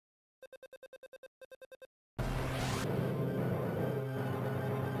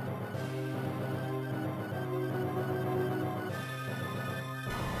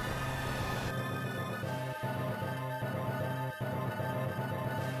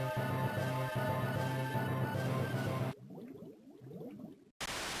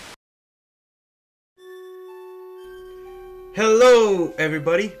Hello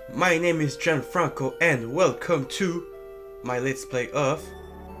everybody, my name is Gianfranco and welcome to my let's play of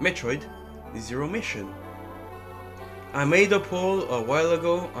Metroid Zero Mission. I made a poll a while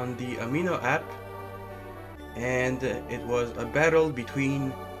ago on the Amino app and it was a battle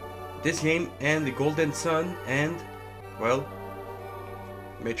between this game and the Golden Sun and, well,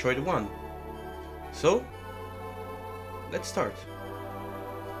 Metroid 1. So, let's start.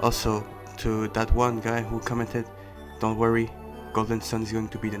 Also, to that one guy who commented, don't worry, Golden Sun is going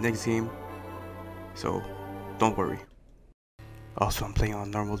to be the next game, so don't worry. Also, I'm playing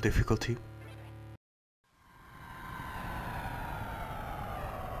on normal difficulty.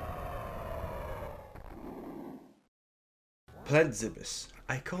 Planet Zibus.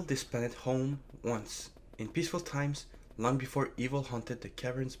 I called this planet home once, in peaceful times, long before evil haunted the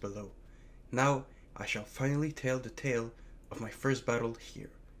caverns below. Now, I shall finally tell the tale of my first battle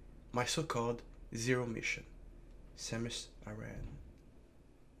here, my so-called Zero Mission. Samus Aran.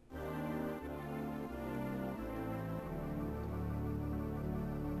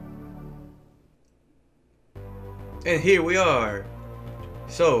 And here we are.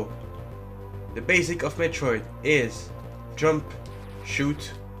 So, the basic of Metroid is jump,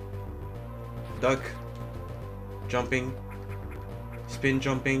 shoot, duck, jumping, spin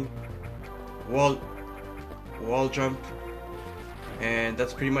jumping, wall jump, and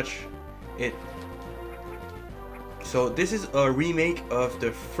that's pretty much it. So this is a remake of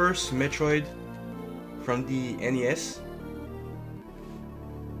the first Metroid from the NES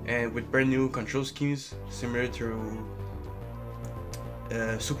and with brand new control schemes similar to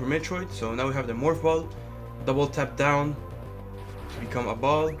Super Metroid. So now we have the morph ball, double tap down to become a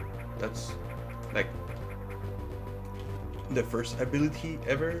ball. That's like the first ability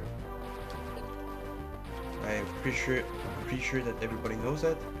ever. I'm pretty sure that everybody knows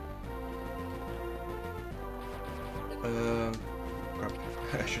that.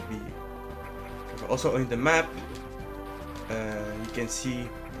 I should be also in the map. You can see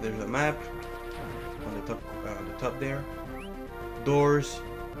there's a map on the top there. Doors,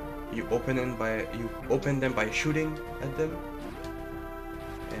 you open them by shooting at them,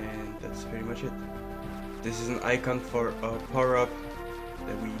 and that's pretty much it. This is an icon for a power-up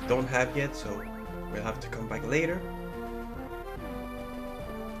that we don't have yet, so we'll have to come back later.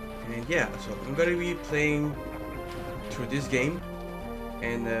 And yeah, so I'm gonna be playing through this game,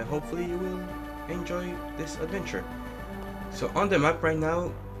 and hopefully you will enjoy this adventure. So on the map right now,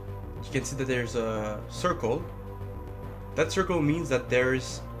 you can see that there's a circle. That circle means that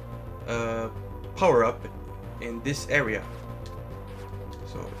there's a power-up in this area.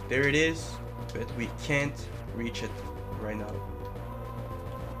 So there it is, but we can't reach it right now.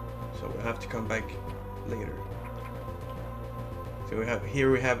 So we'll have to come back later. So we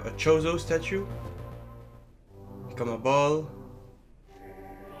have a Chozo statue. Become a ball.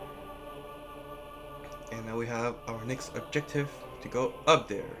 And now we have our next objective to go up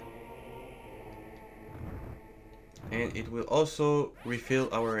there. And it will also refill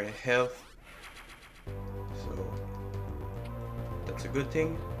our health. So that's a good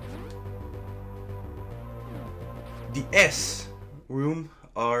thing. The S room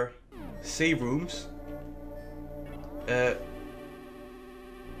are save rooms.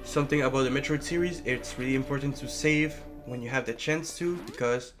 Something about the Metroid series, it's really important to save when you have the chance to,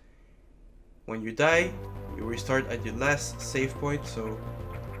 because when you die, you restart at your last save point. So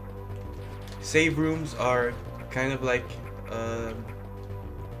save rooms are kind of like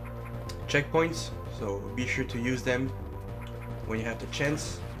checkpoints, so be sure to use them when you have the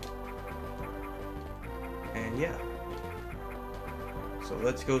chance. And yeah, so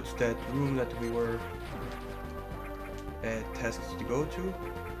let's go to that room that we were tasked to go to.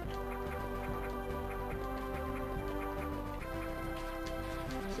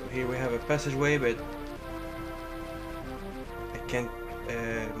 Here we have a passageway, but I can't,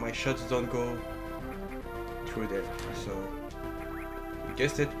 my shots don't go through there, so you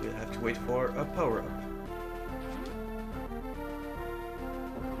guessed it, we'll have to wait for a power-up.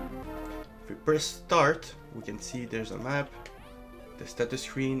 If we press start, we can see there's a map, the status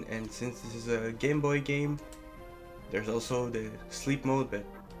screen, and since this is a Game Boy game, there's also the sleep mode, but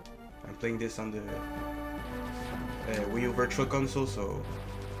I'm playing this on the Wii U Virtual Console, so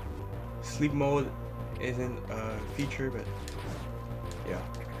sleep mode isn't a feature, but yeah.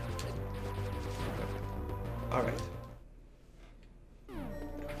 Alright.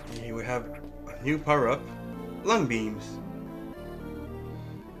 Here we have a new power-up, lung beams.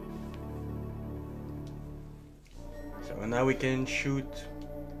 So now we can shoot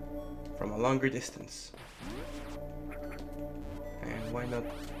from a longer distance. And why not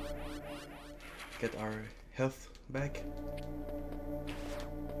get our health back.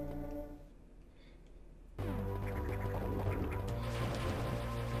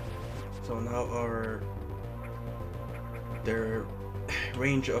 So now the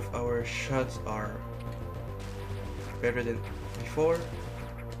range of our shots are better than before.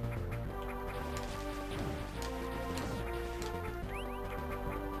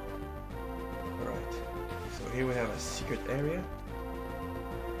 Alright, so here we have a secret area.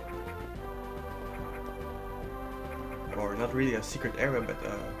 Or not really a secret area, but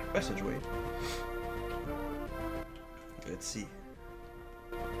a passageway. Let's see.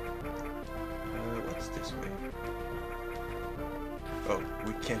 What's this way? Oh,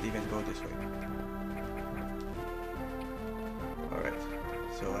 we can't even go this way. Alright,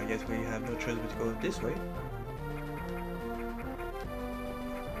 so I guess we have no choice but to go this way.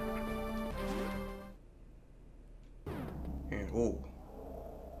 And, oh.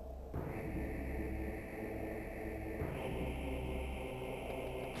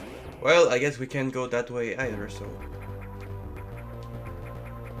 Well, I guess we can't go that way either, so...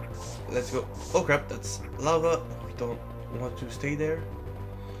 Let's go. Oh crap, that's lava. We don't want to stay there.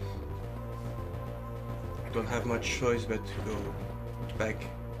 Don't have much choice but to go back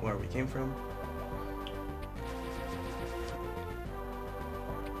where we came from.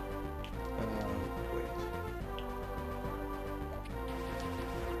 Wait.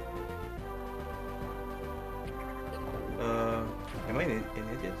 Am I an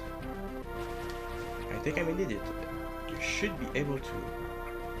idiot? I think I'm an idiot. You should be able to.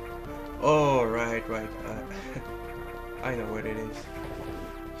 Oh, right. I know what it is.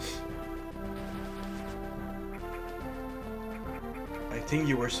 I think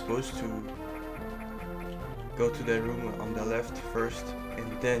you were supposed to go to the room on the left first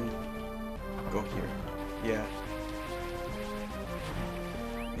and then go here. Yeah.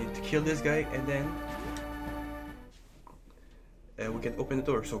 Need to kill this guy and then we can open the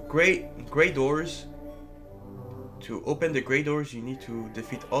door. So gray doors. To open the gray doors, you need to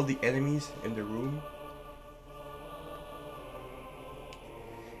defeat all the enemies in the room.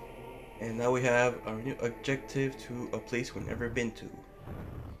 And now we have our new objective to a place we've never been to.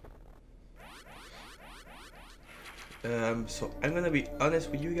 So I'm gonna be honest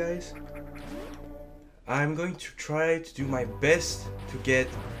with you guys. I'm going to try to do my best to get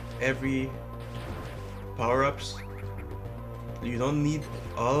every power-ups. You don't need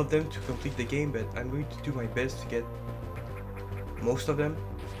all of them to complete the game, but I'm going to do my best to get most of them.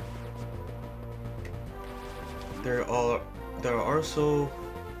 There are also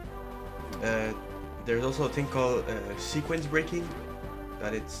there's also a thing called sequence breaking,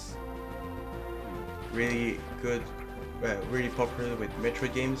 that it's really good, really popular with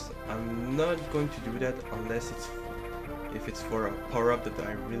Metroid games. I'm not going to do that unless if it's for a power-up that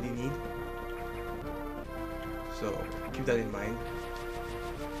I really need. So keep that in mind.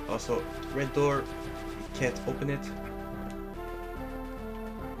 Also, red door, you can't open it.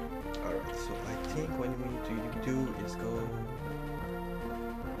 Alright, so I think what we need to do is go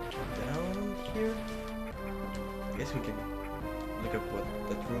down here. I guess we can look up what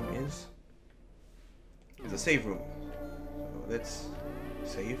that room is. It's a save room. So let's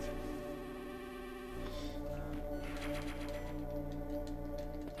save.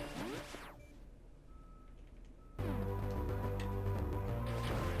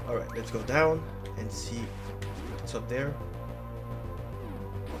 Alright, let's go down and see what's up there.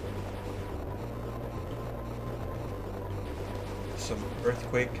 Some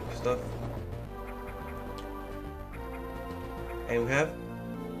earthquake stuff. And we have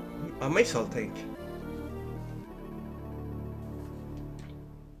a missile tank.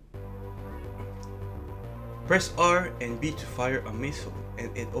 Press R and B to fire a missile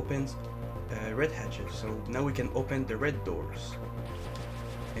and it opens red hatches. So now we can open the red doors.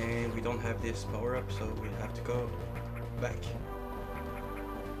 And we don't have this power up, so we have to go back.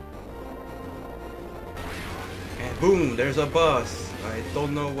 And boom, there's a boss. I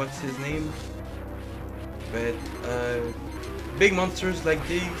don't know what's his name, but big monsters like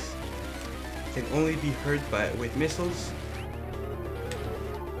these can only be hurt with missiles.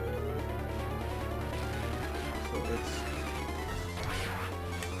 So let's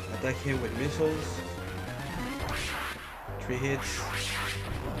attack him with missiles. 3 hits.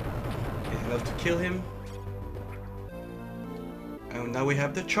 Is enough to kill him. And now we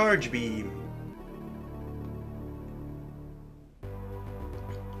have the charge beam.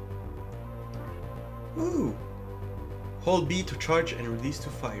 Woo! Hold B to charge and release to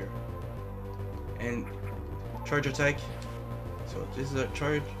fire. And charge attack. So this is a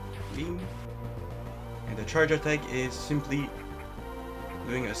charge beam. And the charge attack is simply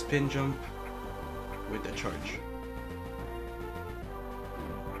doing a spin jump with the charge.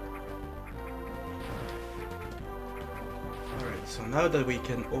 Alright, so now that we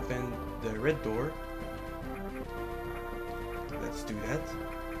can open the red door, let's do that.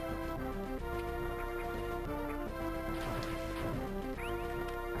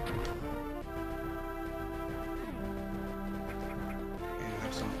 And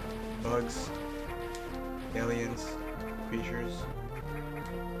have some bugs, aliens, creatures.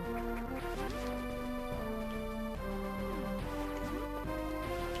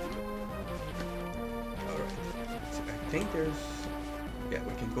 Alright, so I think there's... yeah,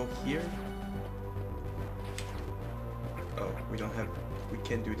 we can go here. Oh, we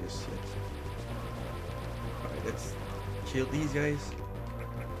can't do this yet. Alright, let's kill these guys.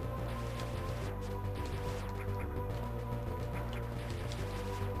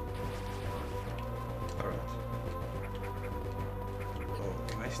 Alright. Oh,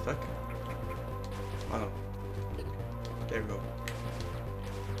 am I stuck? Oh no. There we go.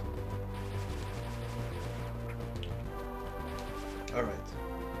 Alright.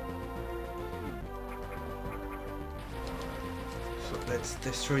 So let's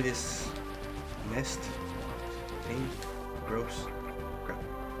destroy this nest thing. Gross. Crap.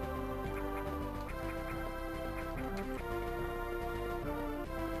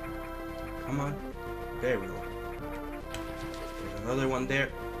 Come on. There we go. There's another one there.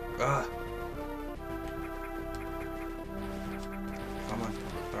 Ah! Come on.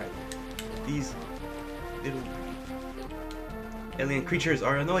 Alright. These little alien creatures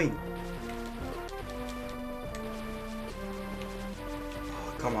are annoying.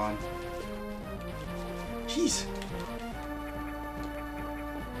 Oh, come on. Jeez.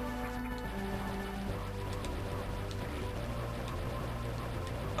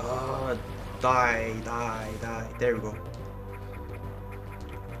 Die, die, die. There we go.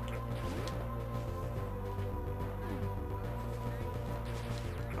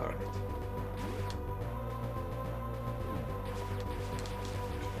 Alright.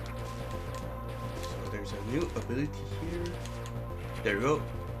 So there's a new ability here. There we go.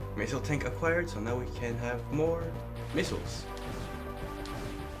 Missile tank acquired, so now we can have more missiles.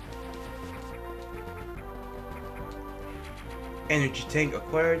 Energy tank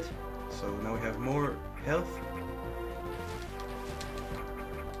acquired, so now we have more health.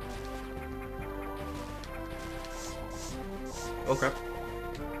 Oh crap.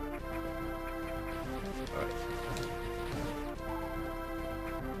 Alright.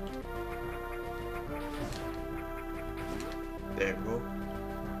 There we go.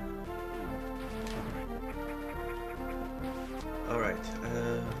 Alright,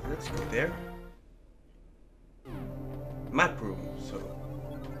 let's go there. Map room. So,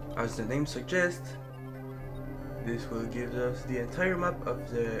 as the name suggests, this will give us the entire map of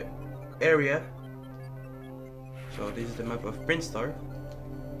the area. So this is the map of Prince-Star.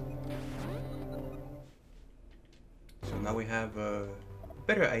 So now we have a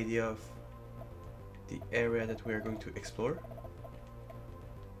better idea of the area that we are going to explore,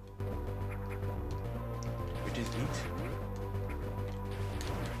 which is neat.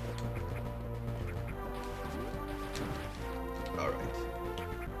 Alright.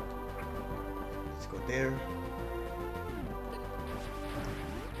 Let's go there.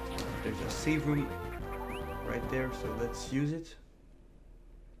 There's a save room right there, so let's use it.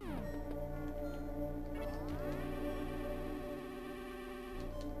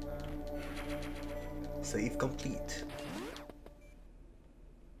 Save complete.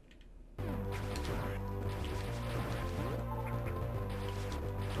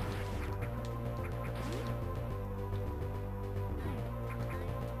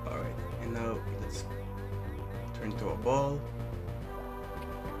 Alright, and now let's turn to a ball.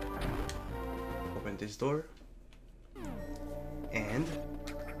 Open this door. And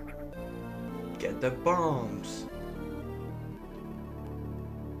get the bombs.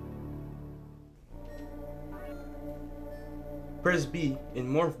 Press B in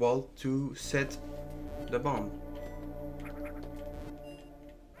Morph Ball to set the bomb.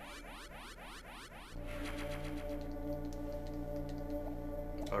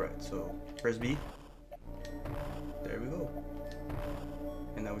 Alright, so press B. There we go.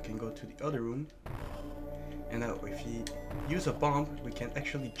 And now we can go to the other room. And now if we use a bomb, we can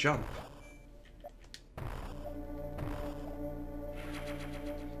actually jump.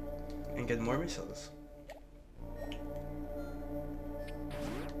 And get more missiles.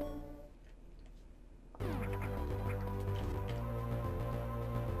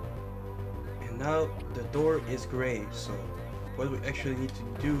 And now the door is gray, so what we actually need to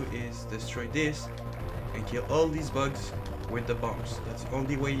do is destroy this and kill all these bugs with the bombs. That's the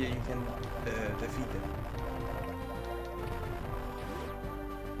only way that you can defeat them.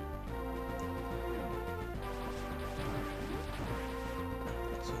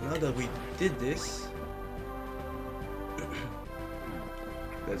 So now that we did this,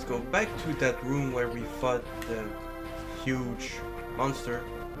 let's go back to that room where we fought the huge monster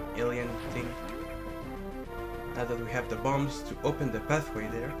alien thing. Now that we have the bombs to open the pathway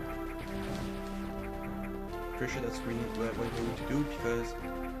there. Pretty sure that's what we need to do, because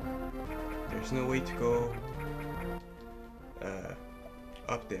there's no way to go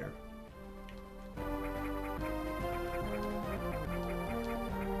up there.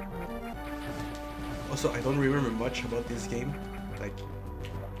 Also, I don't remember much about this game. Like,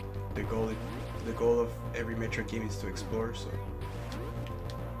 the goal of every Metroid game is to explore, so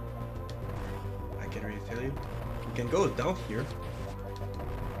I can't really tell you. We can go down here.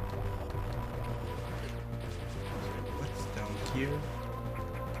 What's down here?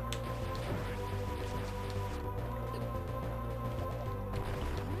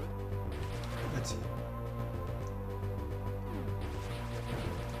 Let's see.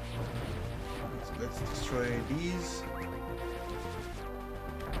 Let's destroy these.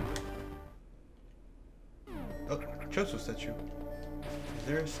 Oh, Choso statue. Is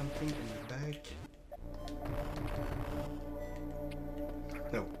there something in the back?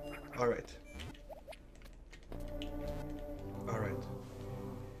 No. Alright. Alright.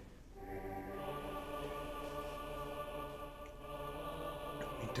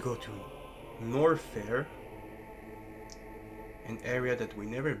 We need to go to North Fair, an area that we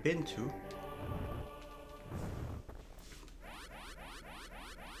never been to.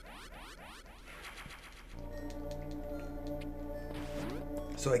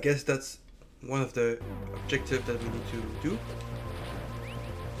 So I guess that's one of the objectives that we need to do.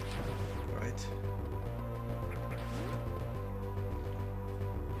 Right.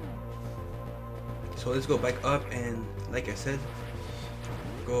 So let's go back up and, like I said,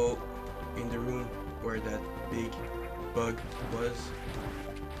 go in the room where that big bug was.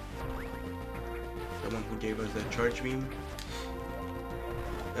 The one who gave us the charge beam.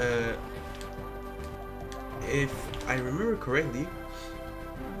 If I remember correctly,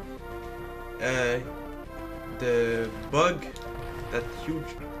 the bug, that huge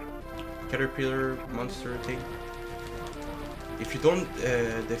caterpillar monster thing, if you don't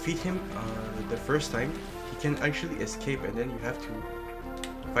defeat him the first time, he can actually escape, and then you have to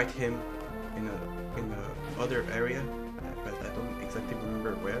fight him in a other area, but I don't exactly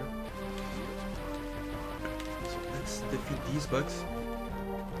remember where. So let's defeat these bugs.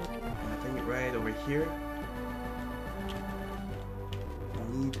 And I think right over here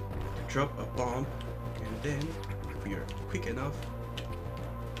we need to drop a bomb, and then if we are quick enough,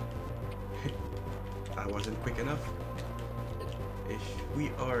 I wasn't quick enough. If we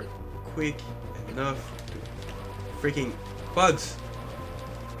are quick enough to freaking bugs,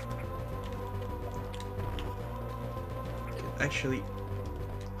 actually,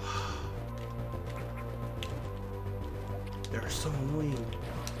 they're so annoying.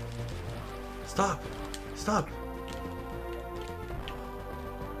 Stop! Stop!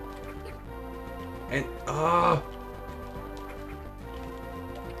 And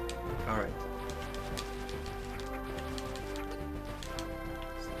alright.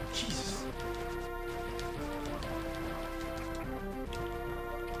 Jesus.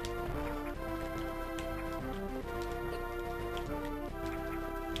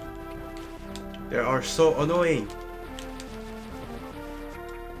 They are so annoying.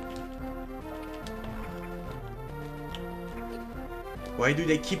 Why do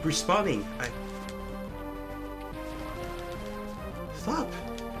they keep respawning? Stop!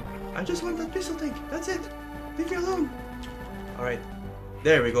 I just want that pistol thing. That's it. Leave me alone. Alright.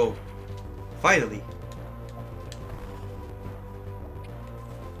 There we go. Finally.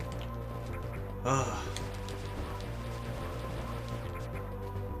 Ah.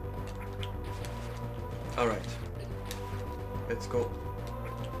 Alright. Let's go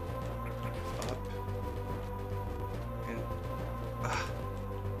up. And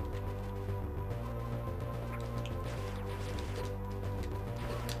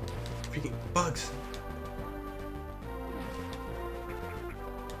freaking bugs.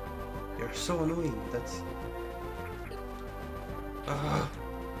 They're so annoying. That's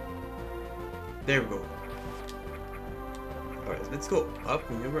there we go. Alright, let's go up.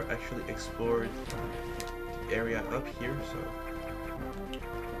 We never actually explored the area up here, so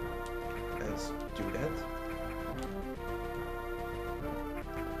let's do that.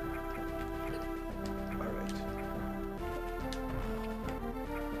 Alright.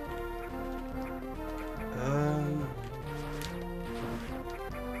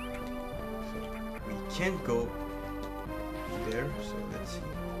 can't go there, so let's see.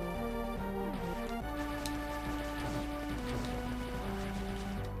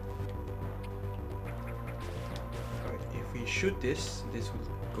 Alright, if we shoot this, this will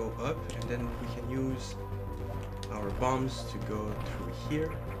go up, and then we can use our bombs to go through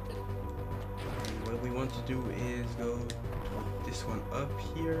here. And what we want to do is go to this one up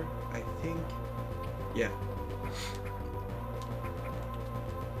here, I think. Yeah.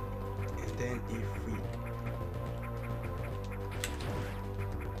 And then if we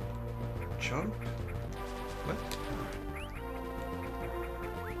jump, what?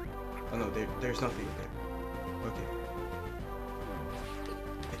 Oh no, there's nothing there. Okay.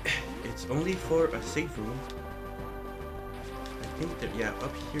 It's only for a safe room. I think that, yeah,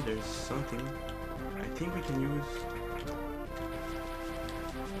 up here there's something. I think we can use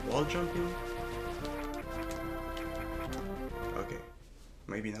wall jumping. Okay,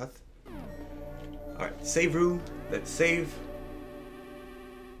 maybe not. Alright, save room. Let's save.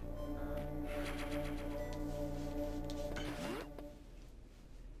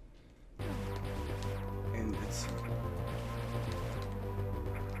 And let's see.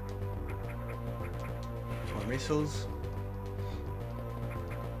 More missiles.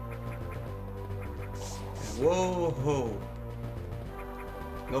 And whoa, ho.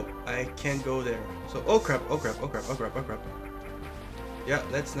 Nope, I can't go there. So, oh crap, oh crap, oh crap, oh crap, oh crap. Yeah,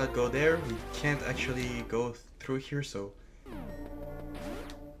 let's not go there. We can't actually go through here, so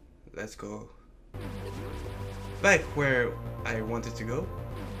let's go back where I wanted to go.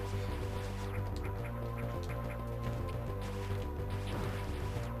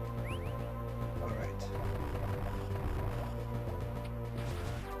 Alright.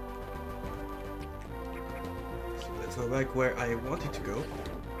 So let's go back where I wanted to go.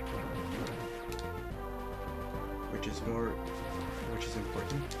 Which is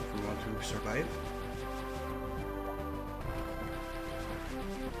important if we want to survive.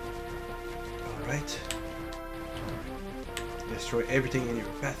 Alright. Destroy everything in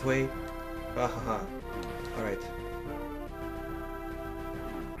your pathway. Haha. Alright.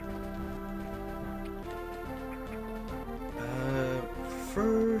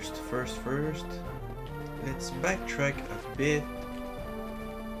 First, let's backtrack a bit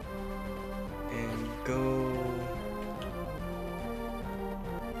and go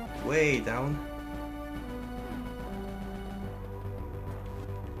way down.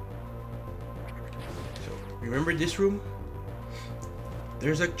 So remember this room?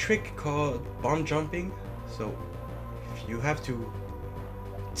 There's a trick called bomb jumping. So if you have to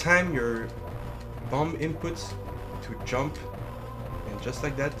time your bomb inputs to jump, and just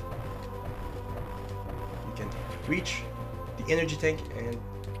like that you can reach the energy tank and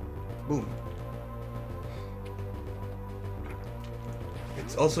boom.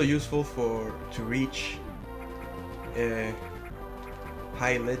 It's also useful to reach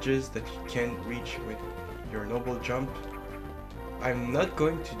high ledges that you can't reach with your normal jump. I'm not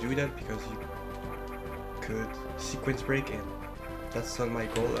going to do that because you could sequence break, and that's not my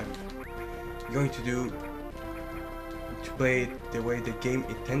goal. I'm going to play it the way the game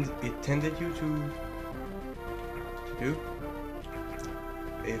intended you to do.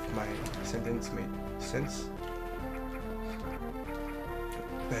 If my sentence made sense.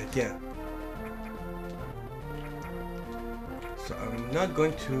 But yeah, so I'm not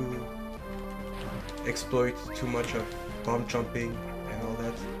going to exploit too much of bomb jumping and all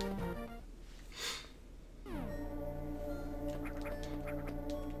that.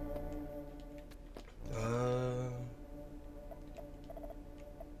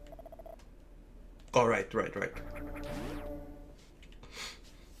 All right.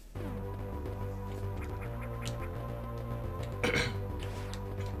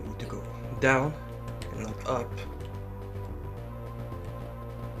 Down and not up.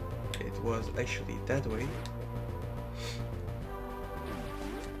 It was actually that way.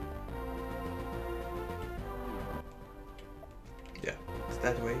 Yeah, it's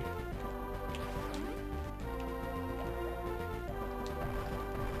that way.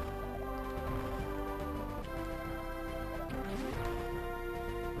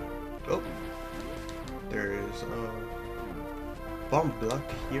 Oh, there's a bomb block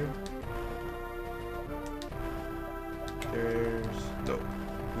here. No,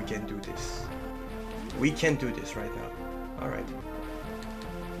 we can do this. We can do this right now. Alright.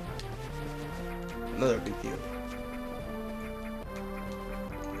 Another big deal.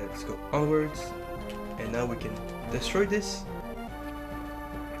 Let's go onwards. And now we can destroy this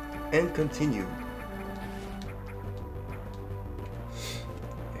and continue.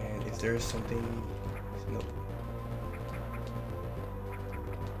 And if there is something, no.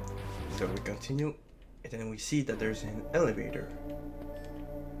 So we continue. And then we see that there's an elevator.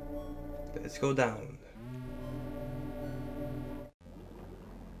 Let's go down.